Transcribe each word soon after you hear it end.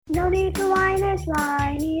need to whine, it's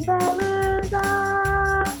Whiny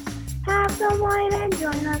Palooza. Have some wine and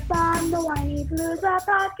join us on the Whiny Palooza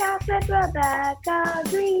podcast with Rebecca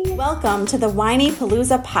Green. Welcome to the Whiny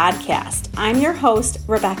Palooza podcast. I'm your host,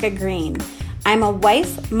 Rebecca Green. I'm a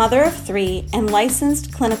wife, mother of 3, and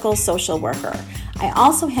licensed clinical social worker. I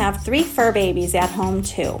also have 3 fur babies at home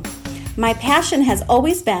too. My passion has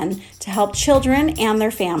always been to help children and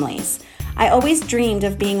their families. I always dreamed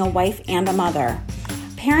of being a wife and a mother.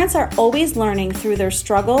 Parents are always learning through their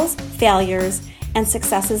struggles, failures, and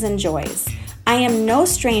successes and joys. I am no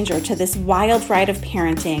stranger to this wild ride of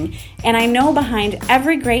parenting, and I know behind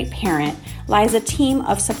every great parent lies a team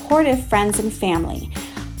of supportive friends and family.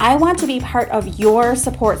 I want to be part of your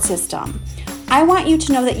support system. I want you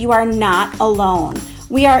to know that you are not alone.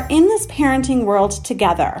 We are in this parenting world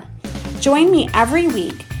together. Join me every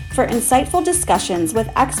week for insightful discussions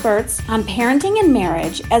with experts on parenting and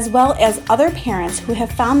marriage, as well as other parents who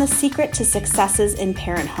have found the secret to successes in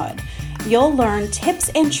parenthood. You'll learn tips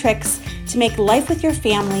and tricks to make life with your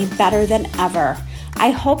family better than ever.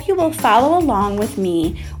 I hope you will follow along with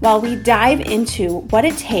me while we dive into what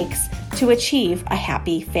it takes to achieve a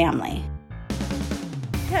happy family.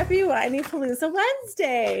 Happy Whiny Palooza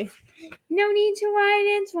Wednesday! No need to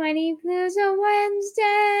whine, it's Whiny Palooza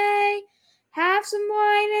Wednesday. Have some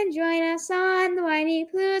wine and join us on the Whiny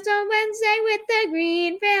Palooza Wednesday with the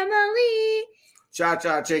Green family.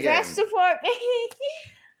 Cha-cha chicken. Best support, baby.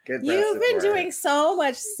 Good You've been support. doing so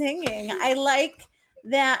much singing. I like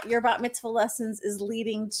that your bat mitzvah lessons is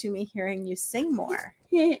leading to me hearing you sing more.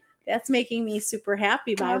 That's making me super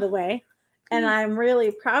happy, by the way. And I'm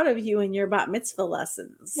really proud of you and your bat mitzvah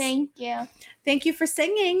lessons. Thank you. Thank you for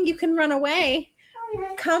singing. You can run away.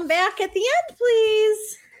 Come back at the end,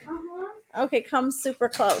 please. Okay, come super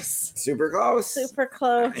close. Super close. Super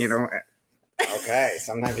close. You know, okay.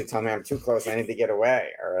 Sometimes you tell me I'm too close. I need to get away,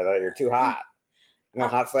 or that you're too hot. You know,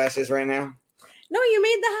 hot flashes right now. No, you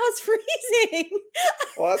made the house freezing.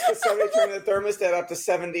 Well, that's because somebody turned the thermostat up to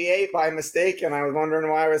 78 by mistake, and I was wondering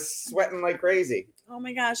why I was sweating like crazy. Oh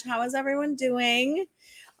my gosh, how is everyone doing?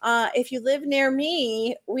 If you live near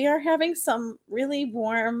me, we are having some really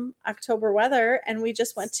warm October weather, and we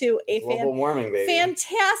just went to a Global warming, baby.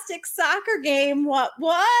 fantastic soccer game. What?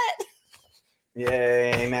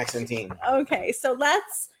 Yay, Max and Teen. Okay, so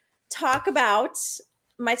let's talk about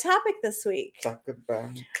my topic this week. Talk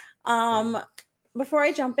about. Before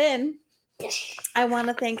I jump in, I want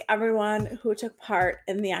to thank everyone who took part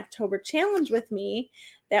in the October challenge with me.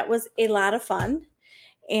 That was a lot of fun.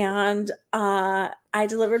 And I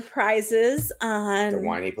delivered prizes on The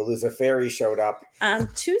Whiny Palooza Fairy showed up. on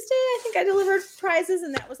Tuesday. I think I delivered prizes,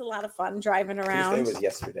 and that was a lot of fun driving around. Tuesday was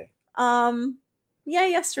yesterday. Yeah,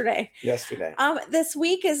 yesterday. Yesterday. This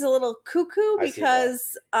week is a little cuckoo I see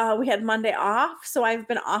because we had Monday off, so I've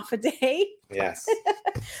been off a day. Yes.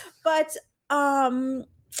 But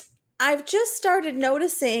I've just started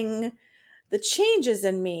noticing the changes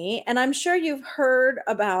in me, and I'm sure you've heard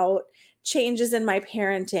about changes in my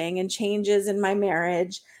parenting and changes in my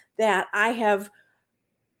marriage that I have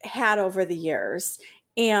had over the years.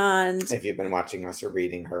 And If you've been watching us or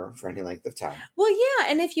reading her for any length of time. well, yeah,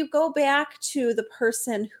 and if you go back to the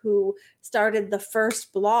person who started the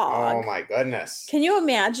first blog, Oh my goodness. can you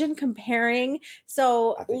imagine comparing?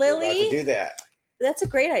 So I think we're about to Lily, do that. that's a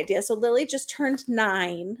great idea. So Lily just turned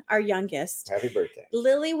 9, our youngest. Happy birthday.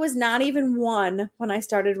 Lily was not even 1 when I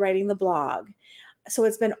started writing the blog. So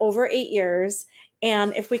it's been over 8 years.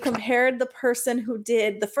 And if we compared the person who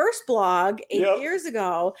did the first blog 8 Yep. years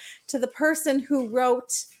ago to the person who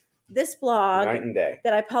wrote this blog Night and day.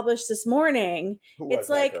 that I published this morning, Who was it's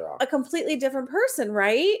that like girl? a completely different person,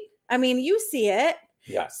 right? I mean, you see it.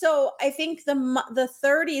 Yes. So I think the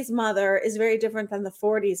 30s mother is very different than the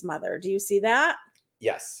 40s mother. Do you see that?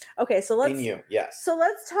 Yes. Okay, so let's In you. Yes. so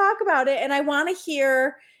let's talk about it. And I want to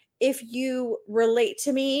hear if you relate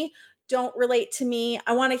to me, don't relate to me.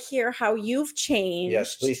 I want to hear how you've changed.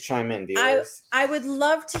 Yes. Please chime in, viewers. I would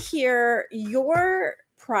love to hear your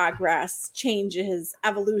progress, changes,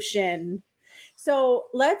 evolution. So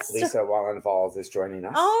let's Lisa Wallen Falls is joining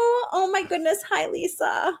us. Oh my goodness. Hi,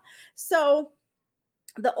 Lisa. So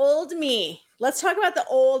the old me. Let's talk about the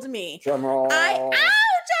old me. Drum roll. I'm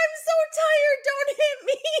so tired. Don't hit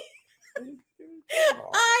me.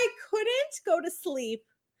 I couldn't go to sleep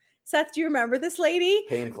Seth, do you remember this lady?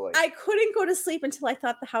 Painfully. I couldn't go to sleep until I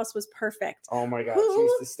thought the house was perfect. Oh my God. She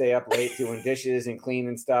used to stay up late doing dishes and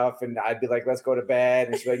cleaning stuff. And I'd be like, let's go to bed.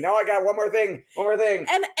 And she'd be like, no, I got one more thing. And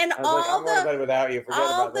I was all like, I'm going to bed without you. Forget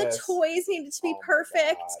all about the this. toys needed to be Oh my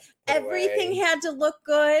perfect. God. Put Everything away. had to look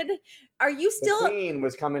good. Are you The still queen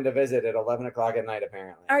was coming to visit at 11 o'clock at night,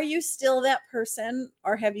 apparently. Are you still that person,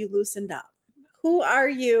 or have you loosened up? Who are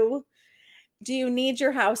you? Do you need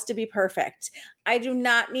your house to be perfect? I do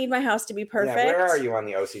not need my house to be perfect. Yeah, where are you on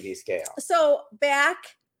the OCD scale? So back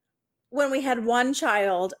when we had one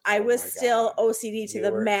child, I Oh was my still God. OCD to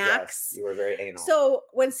the max. Yes, you were very anal. So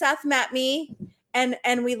when Seth met me and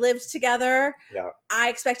we lived together, Yep. I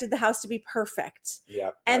expected the house to be perfect.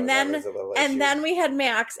 Yep. And that then was a little issue. then we had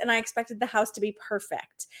Max, and I expected the house to be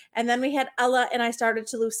perfect. And then we had Ella, and I started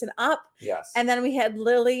to loosen up. Yes. And then we had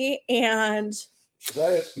Lily, and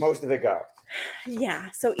let most of it go. yeah,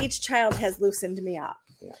 so each child has loosened me up.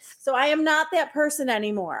 Yes. So I am not that person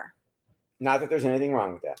anymore. Not that there's anything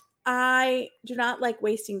wrong with that. I do not like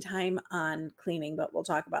wasting time on cleaning, but we'll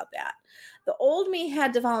talk about that. The old me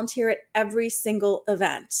had to volunteer at every single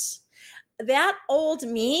event. That old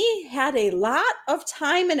me had a lot of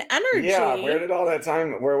time and energy. Yeah, where did all that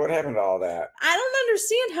time, what happened to all that? I don't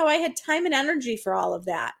understand how I had time and energy for all of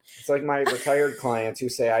that. It's like my retired clients who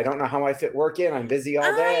say, I don't know how I fit work in. I'm busy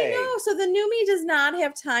all day. I know. So the new me does not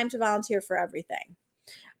have time to volunteer for everything.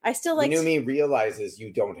 I still like the new me realizes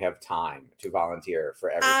you don't have time to volunteer for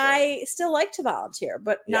everything. I still like to volunteer,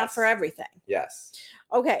 but not Yes. for everything. Yes.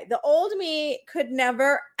 Okay, the old me could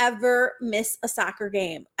never, ever miss a soccer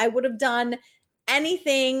game. I would have done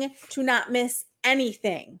anything to not miss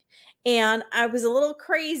anything. And I was a little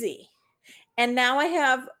crazy. And now I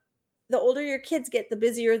have, the older your kids get, the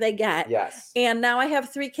busier they get. Yes. And now I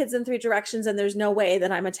have 3 kids in 3 directions, and there's no way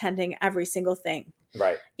that I'm attending every single thing.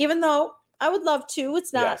 Right. Even though I would love to,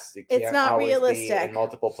 it's not. Yes, you it's can't not always be realistic. in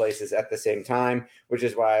multiple places at the same time, which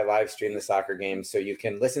is why I live stream the soccer games so you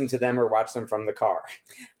can listen to them or watch them from the car.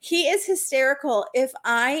 He is hysterical. If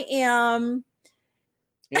I am,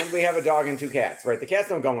 And we have a dog and 2 cats, right? The cats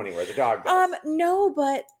don't go anywhere. The dog does. no,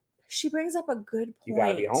 but she brings up a good point. You got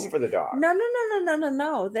to be home for the dog.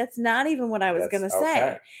 No. That's not even what I was going to say.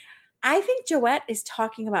 Okay. I think Joette is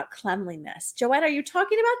talking about cleanliness. Joette, are you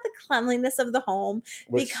talking about the cleanliness of the home?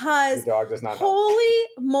 Which Because the dog does not help. holy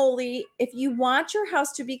moly, if you want your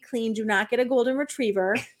house to be clean, do not get a golden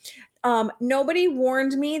retriever. Nobody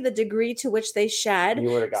warned me the degree to which they shed. You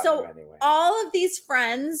would have gotten So them anyway. all of these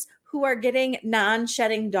friends who are getting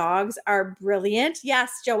non-shedding dogs are brilliant. Yes,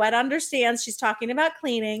 Joette understands. She's talking about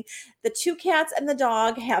cleaning. The 2 cats and the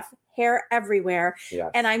dog have hair everywhere, Yes.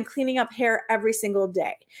 and I'm cleaning up hair every single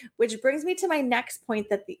day, which brings me to my next point,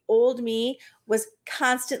 that the old me was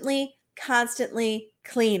constantly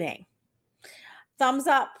cleaning. Thumbs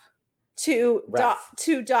up to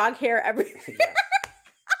dog hair everywhere. Yeah.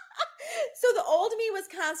 So the old me was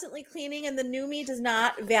constantly cleaning, and the new me does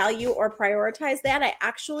not value or prioritize that.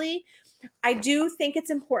 I do think it's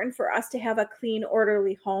important for us to have a clean,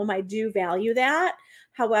 orderly home. I do value that.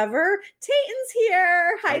 However, Tayton's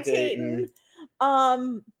here. Hi, Tayton.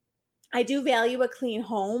 I do value a clean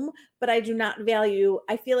home, but I do not value,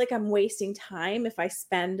 I feel like I'm wasting time if I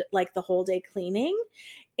spend like the whole day cleaning.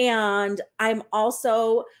 And I'm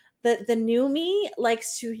also, the new me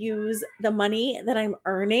likes to use the money that I'm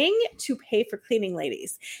earning to pay for cleaning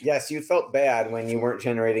ladies. Yes, you felt bad when you weren't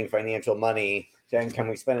generating financial money. Then can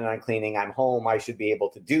we spend it on cleaning? I'm home. I should be able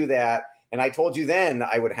to do that. And I told you then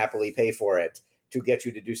I would happily pay for it to get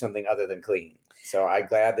you to do something other than clean. So I'm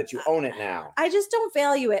glad that you own it now. I just don't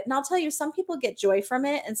value it. And I'll tell you, some people get joy from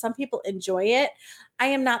it and some people enjoy it. I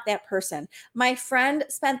am not that person. My friend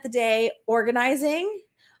spent the day organizing,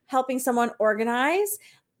 helping someone organize.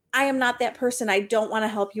 I am not that person. I don't want to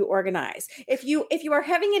help you organize. If you are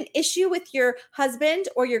having an issue with your husband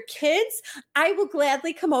or your kids, I will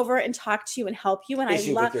gladly come over and talk to you and help you. And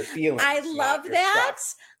Issue with your feelings, I not love your that.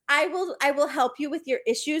 stuff. I will help you with your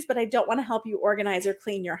issues, but I don't want to help you organize or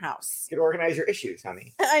clean your house. You could organize your issues,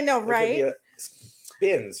 honey. I know, There could be right?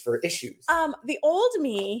 bins for issues. The old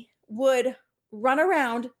me would run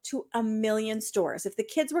around to a million stores. If the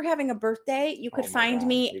kids were having a birthday, you could Oh my find God,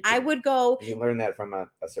 me. you I could- would go. You learn that from a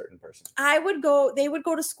certain person. They would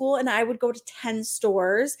go to school, and I would go to 10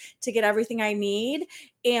 stores to get everything I need.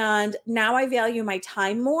 And now I value my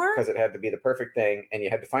time more. Because it had to be the perfect thing, and you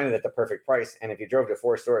had to find it at the perfect price. And if you drove to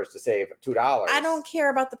 4 stores to save $2, I don't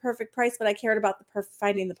care about the perfect price, but I cared about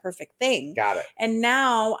finding the perfect thing. Got it. And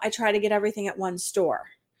now I try to get everything at one store.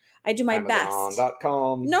 I do my best.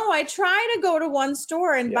 Amazon.com. No, I try to go to one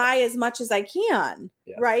store and Yes. buy as much as I can.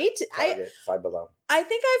 Yes. Right? Target, Five Below. I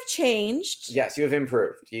think I've changed. Yes, you have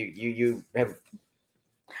improved. You have.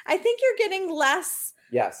 I think you're getting less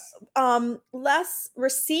Yes. less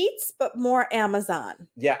receipts, but more Amazon.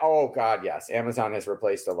 Yeah. Oh God, yes. Amazon has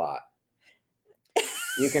replaced a lot.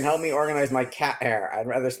 You can help me organize my cat hair. I'd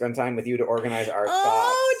rather spend time with you to organize our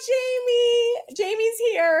thoughts. Oh, Jamie's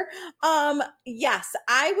here. Yes,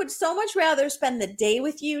 I would so much rather spend the day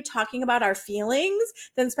with you talking about our feelings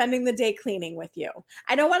than spending the day cleaning with you.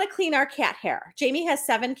 I don't want to clean our cat hair. Jamie has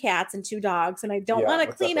 7 cats and 2 dogs, and I don't want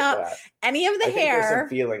to clean up any of the I think there's some hair.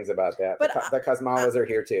 feelings about that. But, the Cosmalas are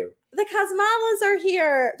here too. The Cosmalas are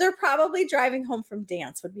here. They're probably driving home from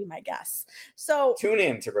dance, would be my guess. So Tune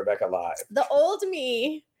in to Rebecca Live. the old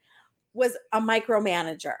me was a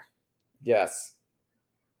micromanager. Yes.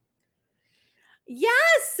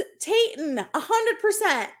 Yes, Tayton,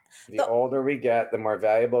 100%. The older we get, the more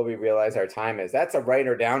valuable we realize our time is. That's a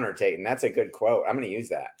writer downer, Tayton. That's a good quote. I'm going to use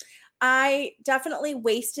that. I definitely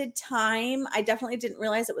wasted time. I definitely didn't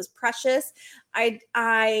realize it was precious.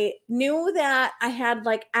 I knew that I had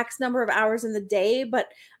like X number of hours in the day, but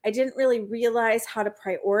I didn't really realize how to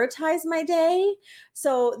prioritize my day.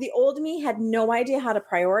 So the old me had no idea how to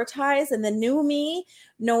prioritize, and the new me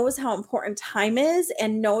knows how important time is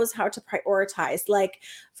and knows how to prioritize. Like,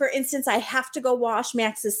 for instance, I have to go wash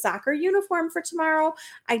Max's soccer uniform for tomorrow.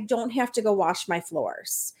 I don't have to go wash my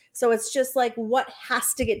floors. So it's just like what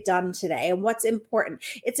has to get done today and what's important.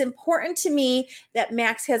 It's important to me that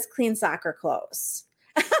Max has clean soccer clothes.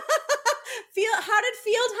 How did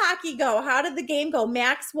field hockey go? How did the game go?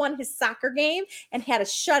 Max won his soccer game and had a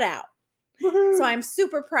shutout. Woo-hoo. So I'm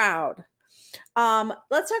super proud.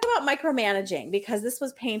 Let's talk about micromanaging because this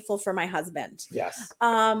was painful for my husband. Yes.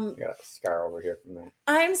 I got a scar over here from that.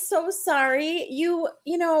 I'm so sorry. You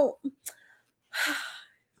know,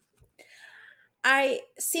 I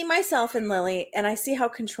see myself in Lily and I see how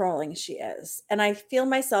controlling she is. And I feel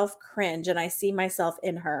myself cringe and I see myself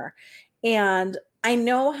in her. And I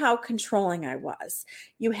know how controlling I was.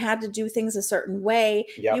 You had to do things a certain way.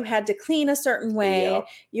 Yep. You had to clean a certain way. Yep.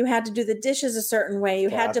 You had to do the dishes a certain way. You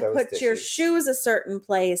had God, to those put your dishes. shoes a certain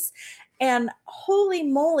place. And holy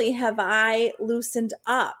moly, have I loosened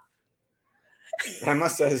up. Emma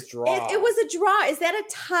says draw. It was a draw. Is that a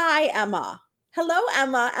tie, Emma? Hello,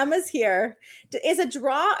 Emma. Emma's here. Is a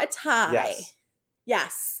draw a tie? Yes.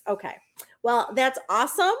 Yes. Okay. Well, that's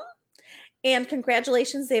awesome. And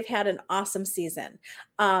congratulations. They've had an awesome season.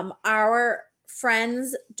 Our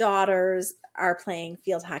friends' daughters are playing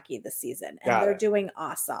field hockey this season and Got they're it. doing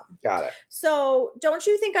awesome. Got it. So don't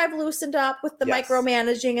you think I've loosened up with the Yes.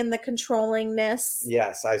 micromanaging and the controllingness?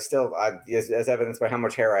 Yes, as evidenced by how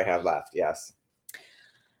much hair I have left. Yes.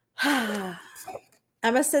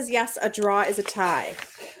 Emma says, yes, a draw is a tie.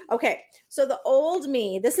 Okay. So the old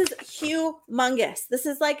me, this is humongous. This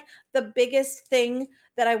is like the biggest thing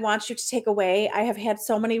that I want you to take away. I have had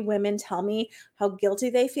so many women tell me how guilty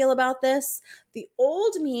they feel about this. The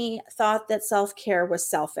old me thought that self-care was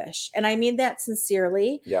selfish. And I mean that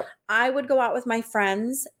sincerely. Yep. I would go out with my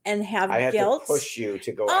friends and have I had guilt. to push you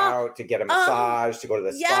to go out, to get a massage, to go to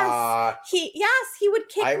the spa. He would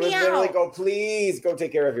kick I would me literally out. go, please go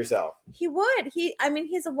take care of yourself. He would.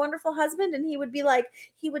 He's a wonderful husband, and he would be like,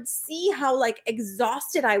 he would see how like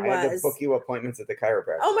exhausted I I had to was. book you appointments at the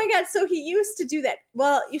chiropractor. Oh my God. So he used to do that.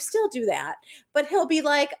 Well, you still do that, but he'll be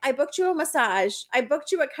like, I booked you a massage. I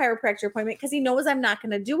booked you a chiropractor appointment because he knows I'm not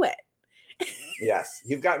going to do it. Yes,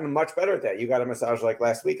 you've gotten much better at that. You got a massage like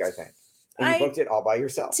last week, I think. And you I booked it all by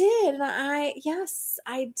yourself. Did. And yes,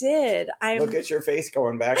 I did. Look at your face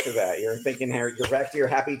going back to that. You're thinking you're back to your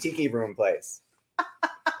happy tiki room place.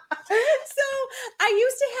 So I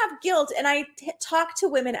used to have guilt, and I talk to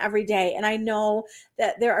women every day, and I know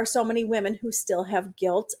that there are so many women who still have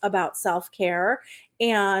guilt about self-care,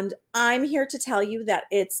 and I'm here to tell you that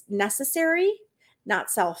it's necessary, not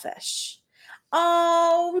selfish.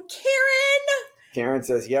 Oh, Karen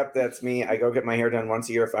says, yep, that's me. I go get my hair done once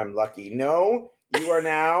a year if I'm lucky. No, you are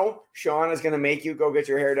now. Sean is going to make you go get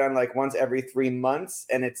your hair done like once every 3 months,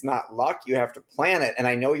 and it's not luck. You have to plan it. And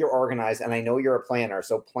I know you're organized, and I know you're a planner,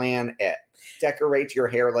 so plan it. Decorate your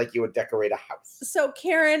hair like you would decorate a house. So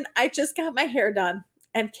Karen, I just got my hair done,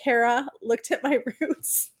 and Kara looked at my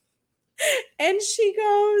roots, and she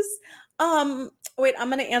goes, wait, I'm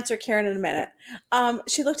going to answer Karen in a minute.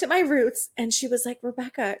 She looked at my roots, and she was like,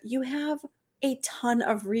 Rebecca, you have a ton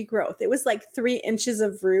of regrowth. It was like 3 inches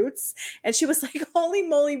of roots. And she was like, holy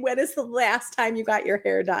moly, when is the last time you got your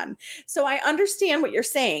hair done? So I understand what you're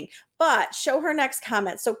saying, but show her next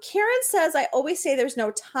comment. So Karen says, I always say there's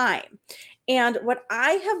no time. And what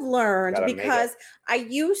I have learned, Gotta make because I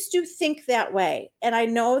used to think that way, and I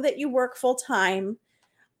know that you work full time.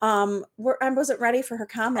 I wasn't ready for her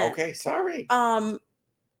comment. Okay, sorry.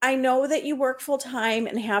 I know that you work full time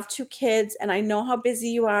and have 2 kids, and I know how busy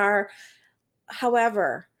you are.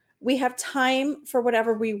 However, we have time for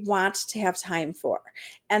whatever we want to have time for.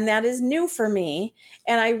 And that is new for me.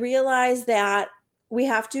 And I realize that we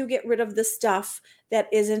have to get rid of the stuff that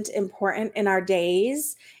isn't important in our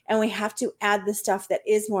days, and we have to add the stuff that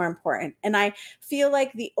is more important. And I feel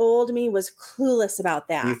like the old me was clueless about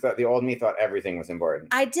that. You thought the old me thought everything was important.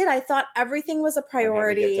 I did. I thought everything was a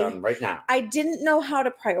priority. Get done right now. I didn't know how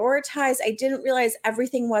to prioritize. I didn't realize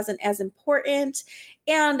everything wasn't as important.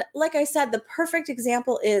 And like I said, the perfect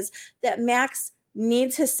example is that Max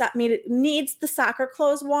needs the soccer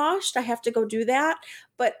clothes washed. I have to go do that.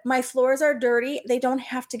 But my floors are dirty. They don't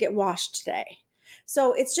have to get washed today.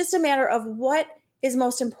 So it's just a matter of what is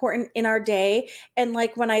most important in our day. And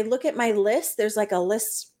like when I look at my list, there's like a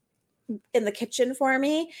list in the kitchen for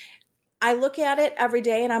me. I look at it every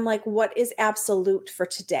day and I'm like, what is absolute for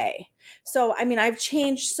today? So, I mean, I've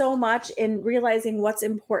changed so much in realizing what's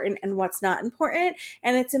important and what's not important.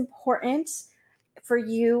 And it's important for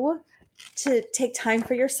you to take time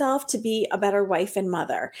for yourself to be a better wife and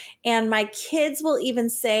mother. And my kids will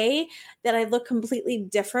even say that I look completely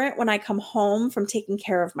different when I come home from taking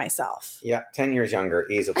care of myself. Yeah, 10 years younger,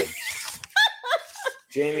 easily.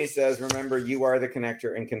 Jamie says, remember, you are the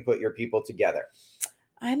connector and can put your people together.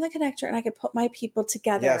 I'm the connector and I can put my people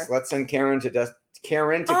together. Yes, let's send Karen to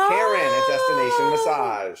Karen at Destination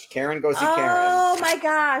Massage. Karen, go see Karen. Oh my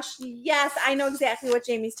gosh. Yes, I know exactly what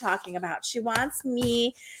Jamie's talking about. She wants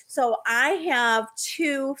me. So I have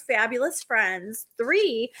 2 fabulous friends,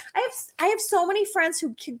 3. I have so many friends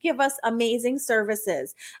who can give us amazing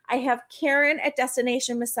services. I have Karen at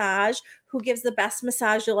Destination Massage, who gives the best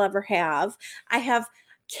massage you'll ever have. I have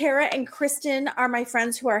Kara and Kristen are my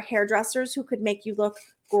friends who are hairdressers who could make you look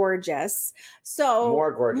gorgeous. So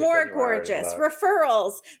more gorgeous.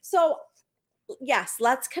 Referrals. So yes,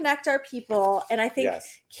 let's connect our people. And I think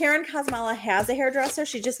Karen Kosmala has a hairdresser.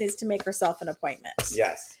 She just needs to make herself an appointment.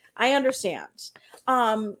 Yes. I understand.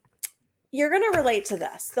 You're going to relate to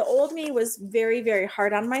this. The old me was very, very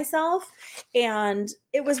hard on myself, and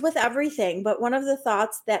it was with everything. But one of the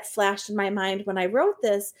thoughts that flashed in my mind when I wrote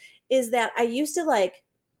this is that I used to like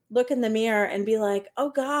look in the mirror and be like, oh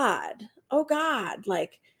God,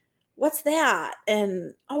 like, what's that?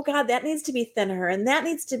 And oh God, that needs to be thinner and that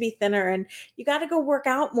needs to be thinner. And you got to go work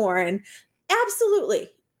out more. And absolutely,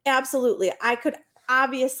 I could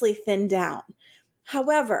obviously thin down.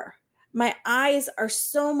 However, my eyes are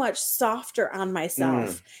so much softer on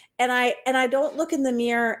myself. And I don't look in the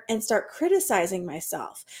mirror and start criticizing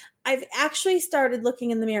myself. I've actually started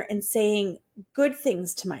looking in the mirror and saying good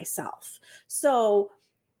things to myself. So,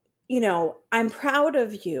 you know, I'm proud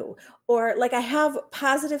of you. Or like I have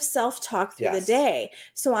positive self-talk through the day.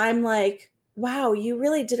 So I'm like, wow, you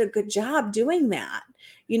really did a good job doing that.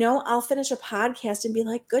 You know, I'll finish a podcast and be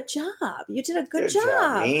like, good job. You did a good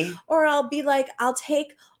job. Or I'll be like, I'll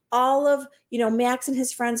take all of, you know, Max and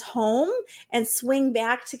his friends home and swing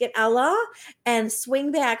back to get Ella and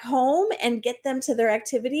swing back home and get them to their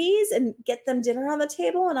activities and get them dinner on the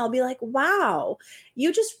table. And I'll be like, wow,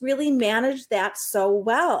 you just really managed that so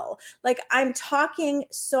well. Like I'm talking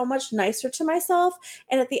so much nicer to myself.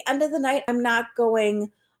 And at the end of the night, I'm not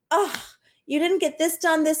going, oh, you didn't get this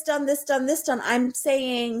done, this done, this done, this done. I'm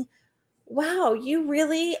saying, wow, you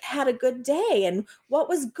really had a good day. And what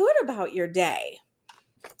was good about your day?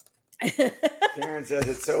 Karen says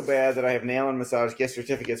it's so bad that I have nail and massage gift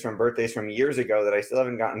certificates from birthdays from years ago that I still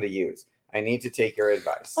haven't gotten to use. I need to take your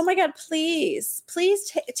advice. Oh my God, please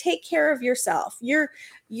take care of yourself.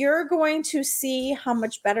 You're going to see how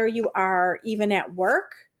much better you are even at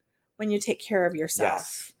work when you take care of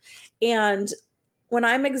yourself. Yes. And when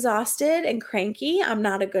I'm exhausted and cranky, I'm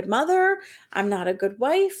not a good mother. I'm not a good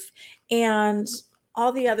wife. And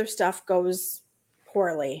all the other stuff goes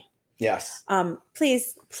poorly. Yes.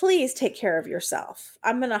 Please take care of yourself.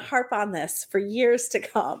 I'm going to harp on this for years to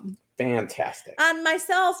come. Fantastic. On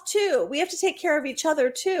myself too. We have to take care of each other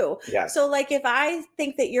too. Yes. So like if I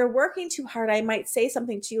think that you're working too hard, I might say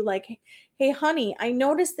something to you like, hey honey, I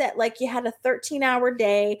noticed that like you had a 13-hour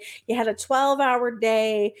day, you had a 12-hour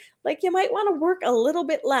day, like you might want to work a little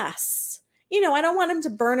bit less. You know, I don't want him to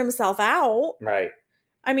burn himself out. Right.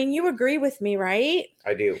 I mean, you agree with me, right?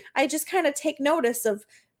 I do. I just kind of take notice of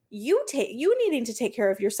you needing to take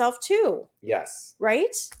care of yourself too. Yes.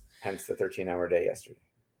 Right? Hence the 13-hour day yesterday.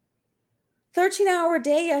 13-hour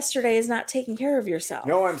day yesterday is not taking care of yourself.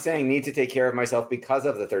 No, I'm saying need to take care of myself because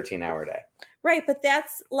of the 13-hour day. Right. But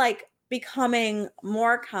that's like becoming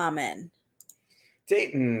more common.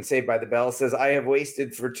 Dayton, Saved by the Bell, says, I have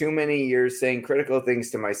wasted for too many years saying critical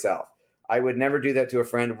things to myself. I would never do that to a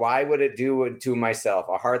friend. Why would it do it to myself?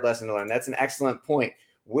 A hard lesson to learn. That's an excellent point.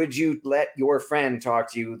 Would you let your friend talk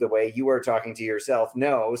to you the way you are talking to yourself?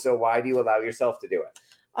 No. So why do you allow yourself to do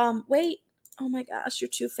it? Wait. Oh my gosh, you're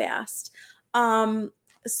too fast.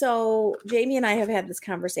 So Jamie and I have had this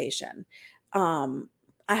conversation.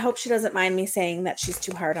 I hope she doesn't mind me saying that she's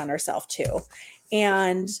too hard on herself too.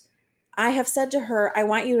 And I have said to her, I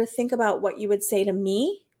want you to think about what you would say to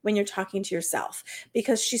me when you're talking to yourself,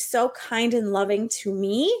 because she's so kind and loving to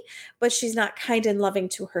me, but she's not kind and loving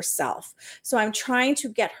to herself. So I'm trying to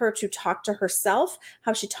get her to talk to herself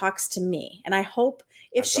how she talks to me. And I hope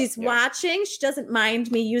if she's watching, she doesn't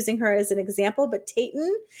mind me using her as an example. But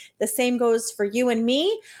Tayton, the same goes for you and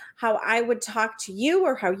me. How I would talk to you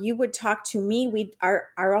or how you would talk to me,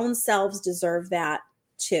 our own selves deserve that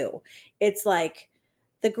too. It's like,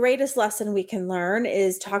 the greatest lesson we can learn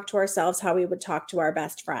is talk to ourselves how we would talk to our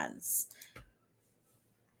best friends.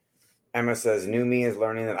 Emma says, new me is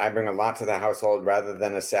learning that I bring a lot to the household rather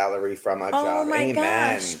than a salary from a job. Oh my Amen.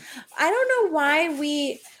 gosh. I don't know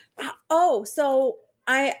why so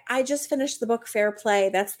I just finished the book Fair Play.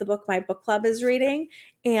 That's the book my book club is reading.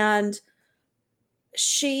 And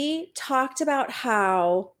she talked about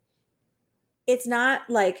how it's not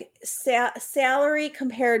like salary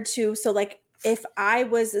compared to, so like, if I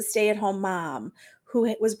was a stay-at-home mom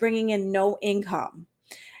who was bringing in no income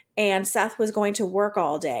and Seth was going to work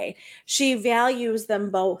all day, she values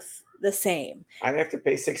them both the same. I'd have to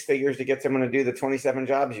pay 6 figures to get someone to do the 27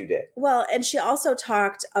 jobs you did. Well, and she also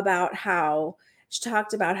talked about how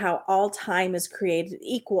all time is created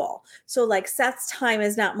equal. So like Seth's time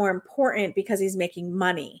is not more important because he's making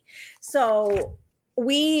money. So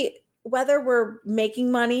whether we're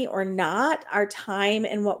making money or not, our time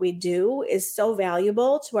and what we do is so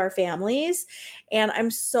valuable to our families. And I'm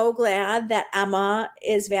so glad that Emma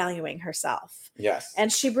is valuing herself. Yes.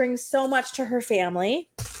 And she brings so much to her family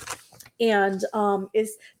and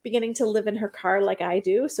is beginning to live in her car like I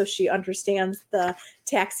do. So she understands the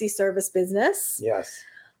taxi service business. Yes.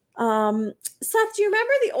 Seth, do you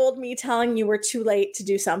remember the old me telling you we're too late to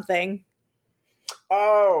do something?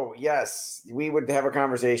 Oh, yes. We would have a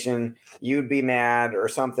conversation. You'd be mad or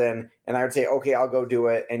something. And I would say, okay, I'll go do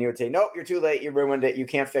it. And you would say, nope, you're too late. You ruined it. You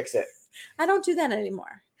can't fix it. I don't do that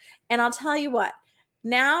anymore. And I'll tell you what,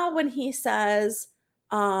 now when he says,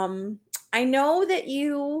 I know that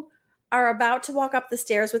you are about to walk up the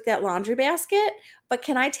stairs with that laundry basket, but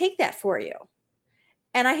can I take that for you?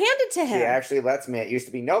 And I hand it to him. He actually lets me. It used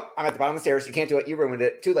to be, nope, I'm at the bottom of the stairs. You can't do it. You ruined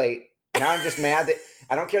it. Too late. Now I'm just mad that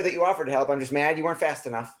I don't care that you offered help. I'm just mad you weren't fast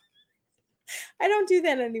enough. I don't do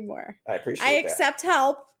that anymore. I appreciate I that. accept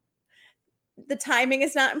help. The timing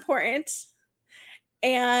is not important.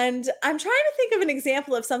 And I'm trying to think of an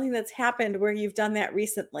example of something that's happened where you've done that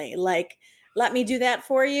recently. Like, let me do that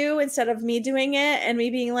for you instead of me doing it and me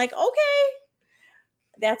being like, okay,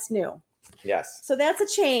 that's new. Yes. So that's a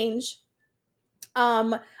change.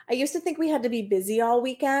 I used to think we had to be busy all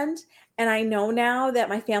weekend. And I know now that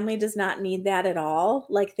my family does not need that at all.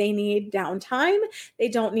 Like they need downtime. They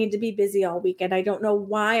don't need to be busy all weekend. I don't know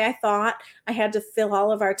why I thought I had to fill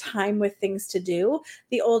all of our time with things to do.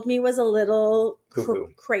 The old me was a little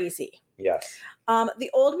crazy. Yes. The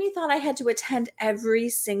old me thought I had to attend every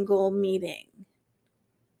single meeting.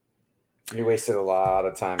 You wasted a lot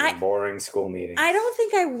of time in boring school meetings. I don't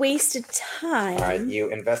think I wasted time. All right, you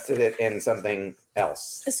invested it in something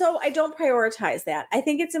else. So I don't prioritize that. I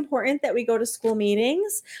think it's important that we go to school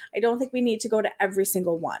meetings. I don't think we need to go to every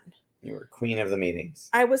single one. You were queen of the meetings.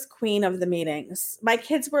 I was queen of the meetings. My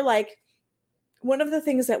kids were like, one of the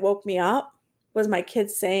things that woke me up was my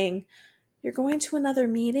kids saying, "You're going to another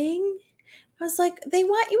meeting?" I was like, they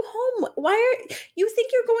want you home. Why are you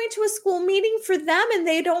think you're going to a school meeting for them and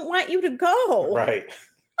they don't want you to go? Right.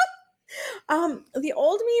 The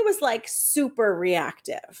old me was like super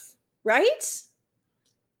reactive, right?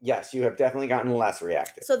 Yes, you have definitely gotten less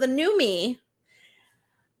reactive. So the new me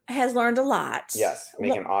has learned a lot. Yes,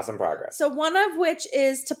 making awesome progress. So one of which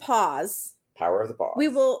is to pause. Power of the pause. We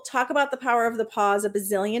will talk about the power of the pause a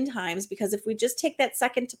bazillion times because if we just take that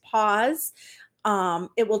second to pause,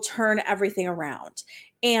 it will turn everything around.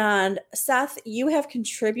 And Seth, you have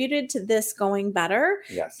contributed to this going better.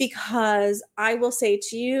 Yes. Because I will say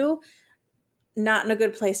to you, not in a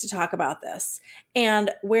good place to talk about this. And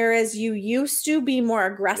whereas you used to be more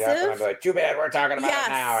aggressive. Yeah, and I'd be like, too bad we're talking about it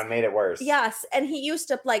now, and made it worse. Yes. And he used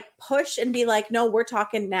to like push and be like, no, we're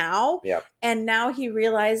talking now. Yep. And now he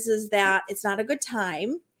realizes that it's not a good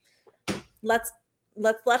time. Let's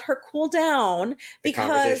let's let her cool down, The because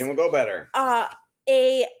conversation will go better.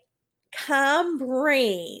 a calm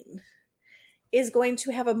brain is going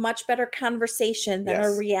to have a much better conversation than a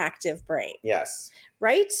Yes. reactive brain, Yes.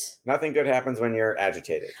 right? Nothing good happens when you're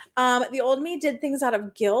agitated. The old me did things out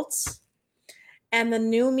of guilt, and the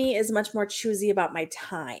new me is much more choosy about my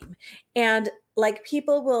time. And like,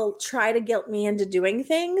 people will try to guilt me into doing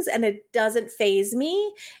things and it doesn't faze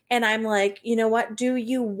me. And I'm like, you know what? Do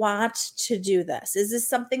you want to do this? Is this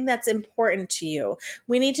something that's important to you?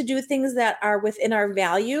 We need to do things that are within our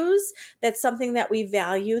values. That's something that we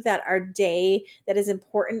value, that is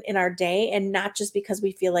important in our day, and not just because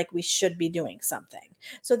we feel like we should be doing something.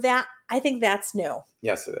 So that, I think that's new.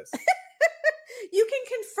 Yes, it is. You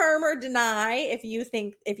can confirm or deny if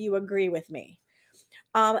you agree with me.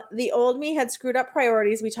 The old me had screwed up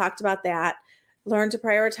priorities. We talked about that. Learned to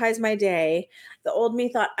prioritize my day. The old me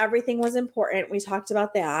thought everything was important. We talked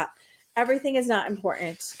about that. Everything is not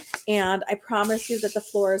important. And I promise you that the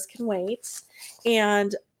floors can wait.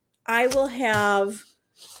 And I will have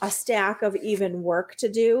a stack of even work to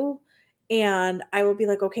do. And I will be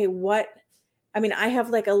like, okay, I have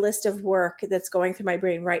like a list of work that's going through my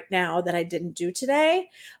brain right now that I didn't do today,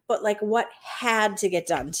 but like, what had to get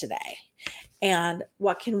done today and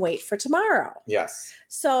what can wait for tomorrow. Yes.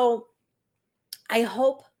 So I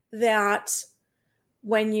hope that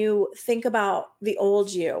when you think about the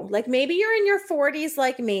old you, like maybe you're in your 40s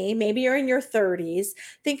like me, maybe you're in your 30s,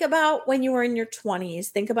 think about when you were in your 20s,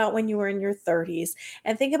 think about when you were in your 30s,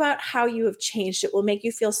 and think about how you have changed. It will make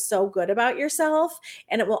you feel so good about yourself.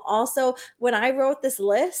 And it will also, when I wrote this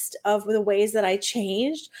list of the ways that I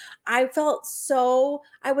changed, I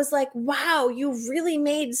was like, wow, you really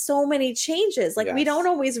made so many changes. Like, we Yes. don't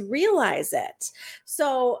always realize it.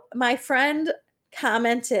 So my friend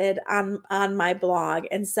commented on my blog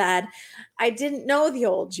and said, I didn't know the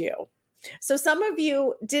old you. So some of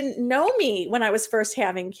you didn't know me when I was first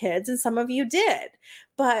having kids, and some of you did.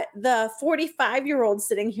 But the 45-year-old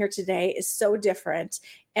sitting here today is so different.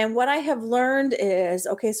 And what I have learned is,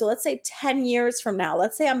 okay, so let's say 10 years from now,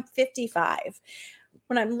 let's say I'm 55.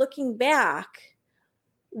 When I'm looking back,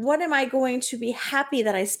 what am I going to be happy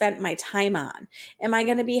that I spent my time on? Am I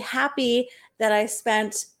going to be happy that I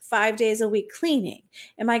spent 5 days a week cleaning?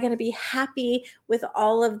 Am I going to be happy with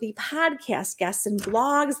all of the podcast guests and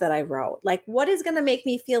blogs that I wrote? Like, what is going to make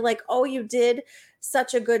me feel like, oh, you did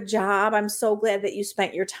such a good job. I'm so glad that you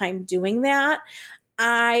spent your time doing that.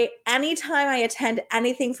 Anytime I attend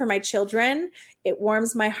anything for my children, it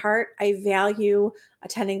warms my heart. I value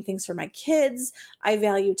attending things for my kids. I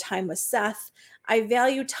value time with Seth. I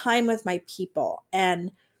value time with my people.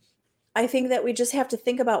 And I think that we just have to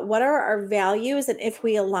think about what are our values. And if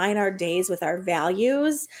we align our days with our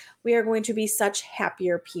values, we are going to be such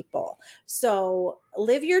happier people. So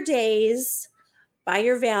live your days by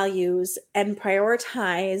your values and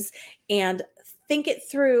prioritize and think it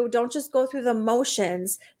through. Don't just go through the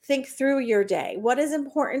motions. Think through your day. What is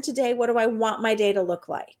important today? What do I want my day to look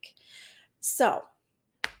like? So,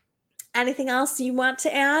 anything else you want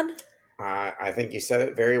to add? I think you said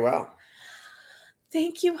it very well.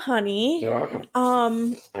 Thank you, honey. You're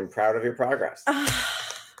welcome. I'm proud of your progress.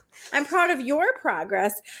 I'm proud of your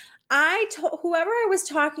progress. Whoever I was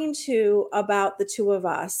talking to about the two of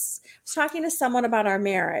us, I was talking to someone about our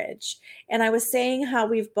marriage, and I was saying how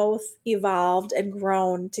we've both evolved and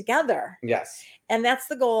grown together. Yes. And that's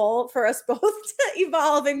the goal for us both, to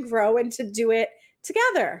evolve and grow and to do it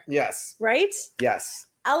together. Yes. Right? Yes.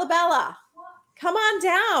 Alabella, come on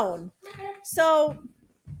down. So,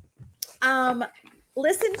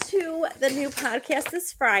 listen to the new podcast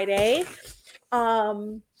this Friday.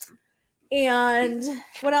 And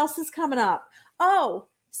what else is coming up? Oh,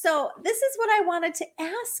 so this is what I wanted to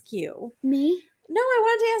ask you. Me? No, I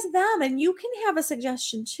wanted to ask them, and you can have a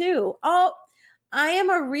suggestion too. Oh, I am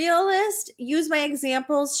a realist. Use my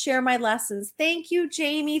examples, share my lessons. Thank you,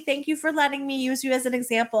 Jamie. Thank you for letting me use you as an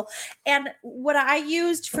example. And what I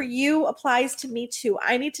used for you applies to me too.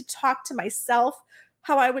 I need to talk to myself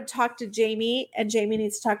how I would talk to Jamie, and Jamie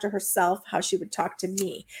needs to talk to herself how she would talk to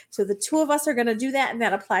me. So the two of us are going to do that, and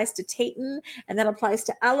that applies to Tayton, and that applies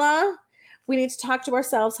to Ella. We need to talk to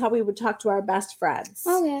ourselves how we would talk to our best friends.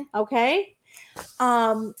 Okay. Okay?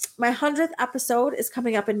 My 100th episode is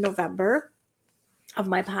coming up in November of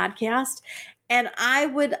my podcast, and I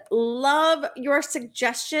would love your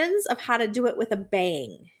suggestions of how to do it with a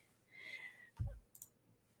bang.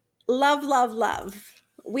 Love, love, love.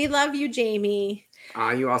 We love you, Jamie.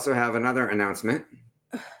 You also have another announcement.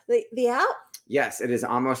 The app? Yes, it is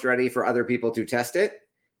almost ready for other people to test it.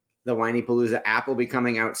 The Whinypaluza app will be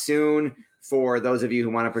coming out soon for those of you who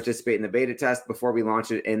want to participate in the beta test before we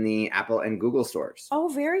launch it in the Apple and Google stores. Oh,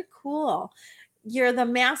 very cool. You're the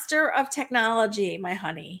master of technology, my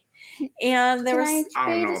honey. And there Can was I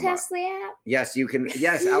beta test the app? Yes, you can.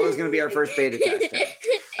 Yes, Ella's going to be our first beta tester.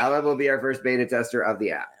 Ella will be our first beta tester of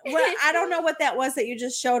the app. what I don't know what that was that you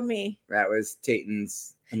just showed me. That was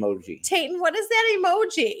Tayton's emoji. Tayton, what is that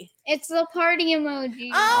emoji? It's the party emoji.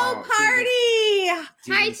 Oh, party!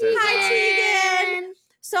 Hi, Tegan says Hi, that. Tegan.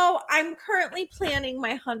 So I'm currently planning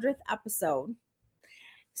my 100th episode.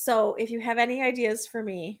 So if you have any ideas for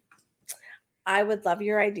me, I would love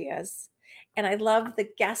your ideas. And I love the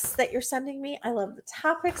guests that you're sending me. I love the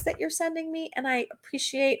topics that you're sending me. And I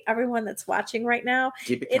appreciate everyone that's watching right now.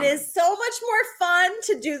 Keep it It coming. is so much more fun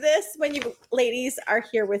to do this when you ladies are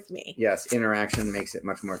here with me. Yes, interaction makes it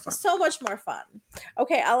much more fun. So much more fun.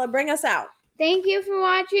 Okay, Ella, bring us out. Thank you for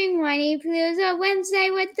watching Whinypaluza Wednesday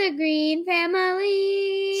with the Green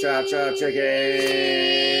Family. Cha-cha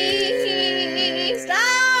chicken.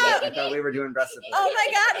 Stop! I thought we were doing breastplate. Oh my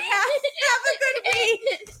God. Have a good week.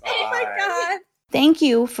 Oh my Bye. God. Thank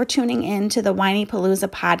you for tuning in to the Whinypaluza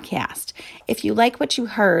podcast. If you like what you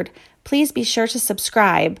heard, please be sure to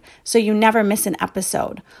subscribe so you never miss an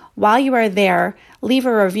episode. While you are there, leave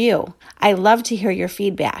a review. I love to hear your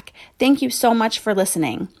feedback. Thank you so much for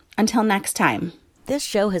listening. Until next time. This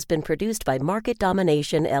show has been produced by Market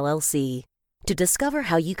Domination, LLC. To discover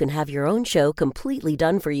how you can have your own show completely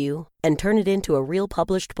done for you and turn it into a real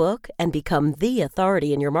published book and become the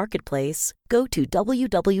authority in your marketplace, go to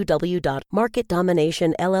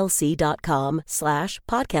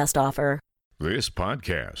www.marketdominationllc.com/podcast offer. This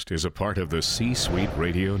podcast is a part of the C-Suite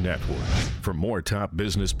Radio Network. For more top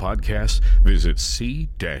business podcasts, visit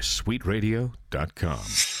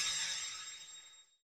c-suiteradio.com.